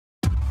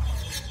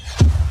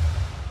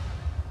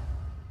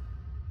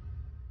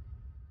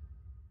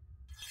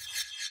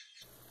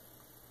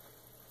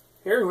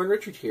Hey everyone,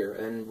 Richard here,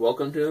 and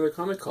welcome to another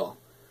comic haul.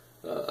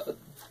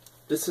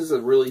 This is a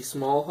really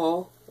small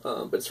haul,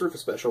 but it's sort of a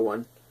special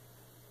one.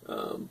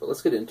 But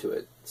let's get into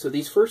it. So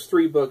these first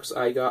three books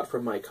I got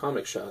from my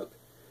comic shop.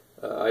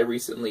 I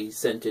recently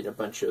sent in a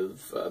bunch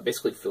of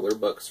basically filler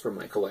books from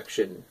my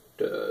collection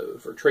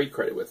for trade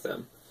credit with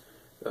them.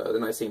 The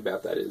nice thing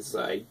about that is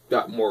I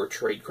got more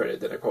trade credit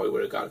than I probably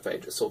would have got if I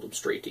had just sold them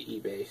straight to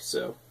eBay,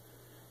 so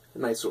a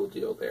nice little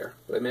deal there.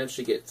 But I managed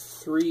to get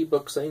three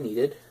books I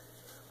needed.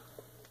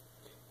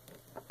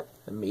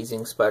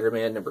 Amazing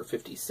Spider-Man number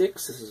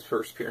 56. This is the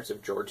first appearance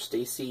of George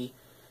Stacy,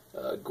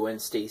 Gwen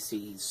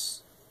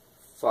Stacy's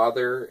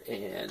father,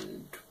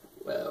 and,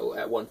 well,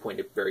 at one point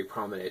a very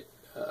prominent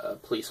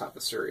police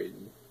officer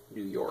in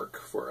New York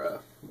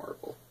for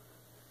Marvel.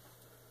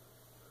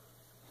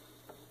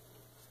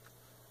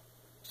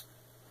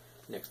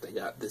 Next I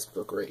got this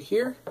book right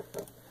here,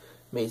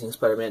 Amazing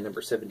Spider-Man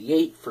number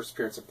 78, first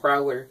appearance of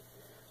Prowler.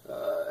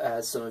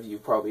 As some of you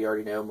probably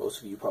already know,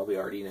 most of you probably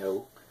already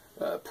know,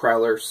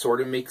 Prowler sort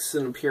of makes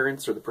an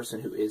appearance, or the person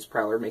who is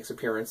Prowler makes an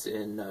appearance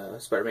in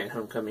Spider-Man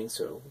Homecoming,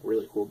 so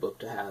really cool book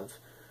to have.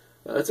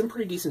 It's in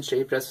pretty decent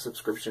shape. It has a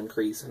subscription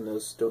increase, and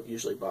those don't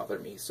usually bother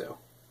me, so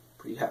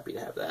pretty happy to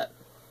have that.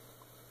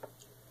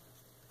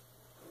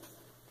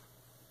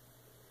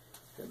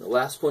 And the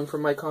last one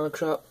from my comic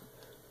shop,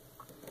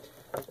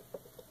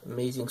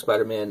 Amazing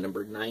Spider-Man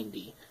number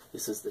 90.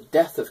 This is the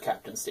death of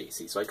Captain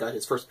Stacy, so I got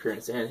his first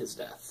appearance and his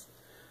death.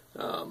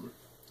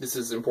 This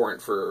is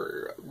important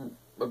for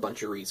a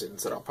bunch of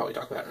reasons that I'll probably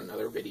talk about in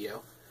another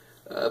video.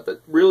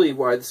 But really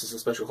why this is a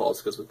special haul is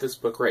because with this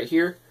book right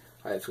here,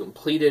 I've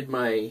completed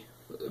my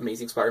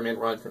Amazing Spider-Man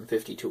run from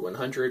 50 to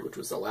 100, which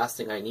was the last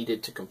thing I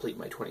needed to complete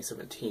my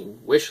 2017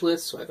 wish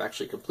list. So I've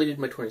actually completed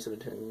my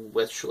 2017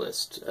 wish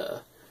list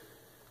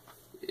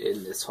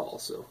in this haul.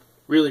 So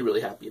really,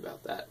 really happy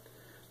about that.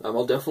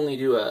 I'll definitely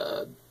do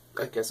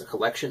I guess a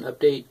collection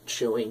update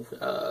showing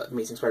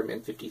Amazing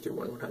Spider-Man 50 through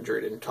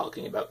 100 and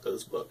talking about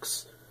those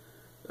books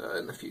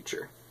in the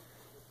future.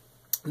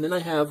 And then I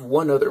have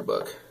one other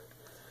book.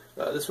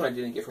 This one I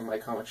didn't get from my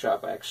comic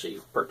shop. I actually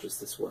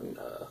purchased this one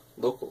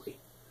locally.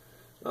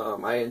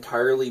 I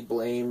entirely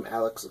blame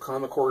Alex the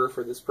Comic Hoarder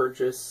for this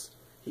purchase.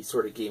 He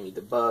sort of gave me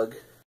the bug.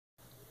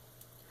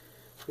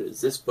 It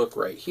is this book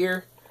right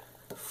here,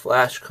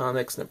 Flash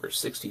Comics number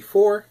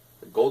 64,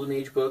 the Golden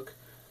Age book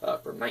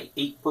from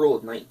April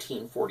of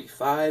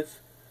 1945.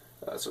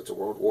 So it's a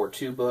World War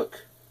II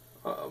book.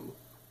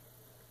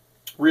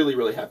 Really,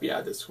 really happy to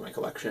add this to my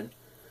collection.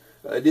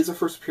 It is a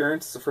first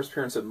appearance. It's the first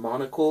appearance of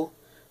Monocle,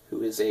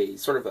 who is a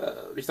sort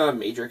of he's not a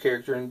major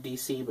character in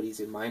DC, but he's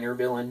a minor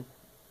villain.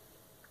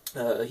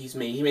 He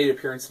made an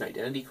appearance in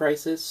Identity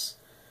Crisis,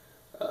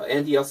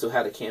 and he also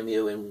had a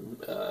cameo in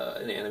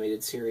an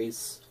animated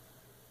series.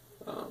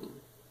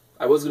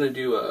 I was going to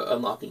do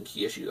unlocking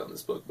key issues on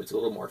this book, but it's a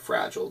little more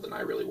fragile than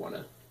I really want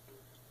to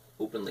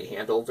openly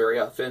handle very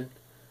often.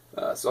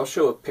 So I'll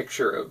show a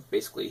picture of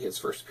basically his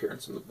first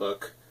appearance in the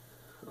book.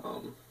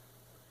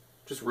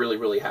 Just really,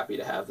 really happy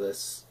to have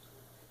this,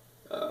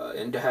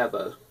 and to have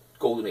a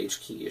Golden Age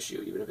key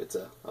issue, even if it's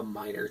a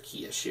minor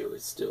key issue,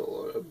 it's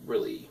still a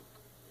really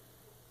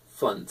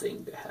fun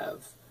thing to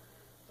have.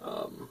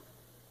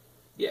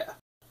 Yeah.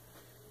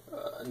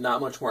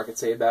 Not much more I could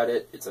say about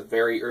it. It's a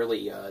very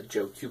early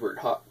Joe Kubert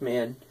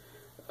Hawkman,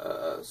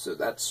 so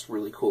that's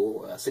really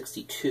cool.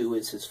 62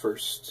 is his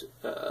first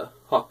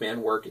Hawkman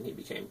work, and he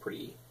became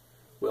pretty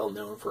well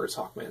known for his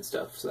Hawkman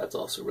stuff, so that's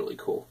also really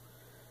cool.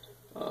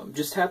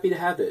 Just happy to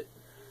have it.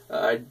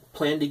 I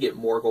plan to get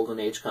more Golden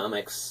Age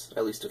comics,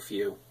 at least a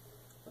few.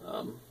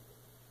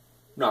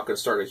 Not going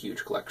to start a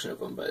huge collection of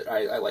them, but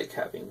I like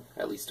having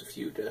at least a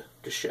few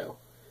to show.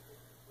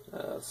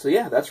 So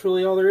yeah, that's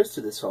really all there is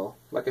to this haul.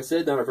 Like I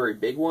said, not a very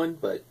big one,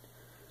 but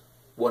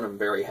one I'm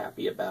very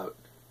happy about.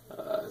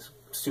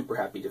 Super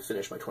happy to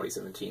finish my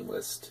 2017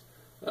 list.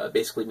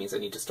 Basically means I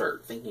need to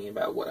start thinking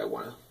about what I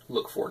want to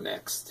look for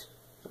next.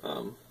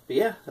 But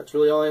yeah, that's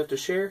really all I have to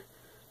share.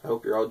 I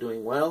hope you're all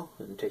doing well,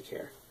 and take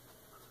care.